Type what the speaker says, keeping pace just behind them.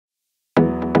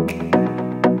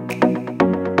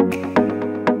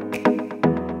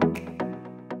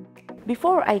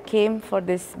Before I came for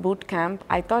this boot camp,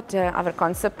 I thought our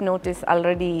concept note is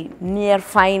already near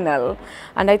final,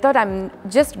 and I thought I'm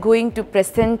just going to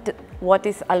present what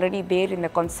is already there in the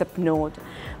concept note.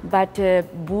 But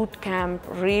boot camp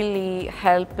really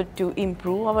helped to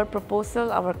improve our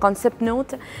proposal, our concept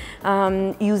note,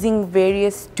 using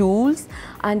various tools,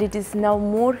 and it is now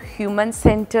more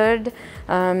human-centered.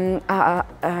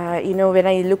 You know, when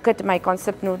I look at my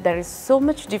concept note, there is so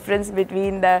much difference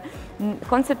between the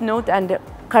concept note and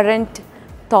current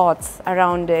thoughts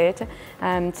around it.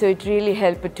 So it really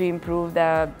helped to improve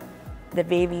the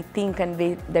way we think and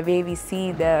the way we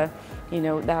see the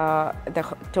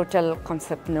total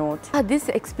concept note. This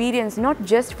experience, not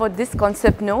just for this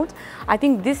concept note, I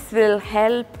think this will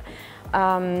help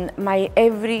my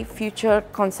every future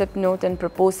concept note and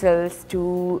proposals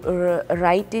to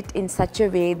write it in such a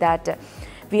way that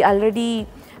we already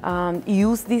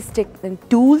use these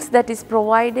tools that is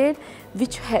provided,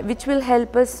 which will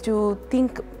help us to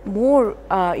think more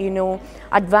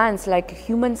advanced, like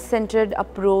human-centered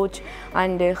approach,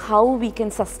 and how we can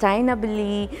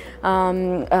sustainably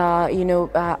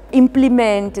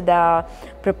implement the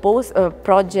proposed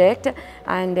project,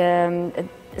 and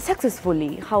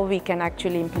successfully how we can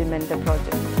actually implement the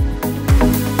project.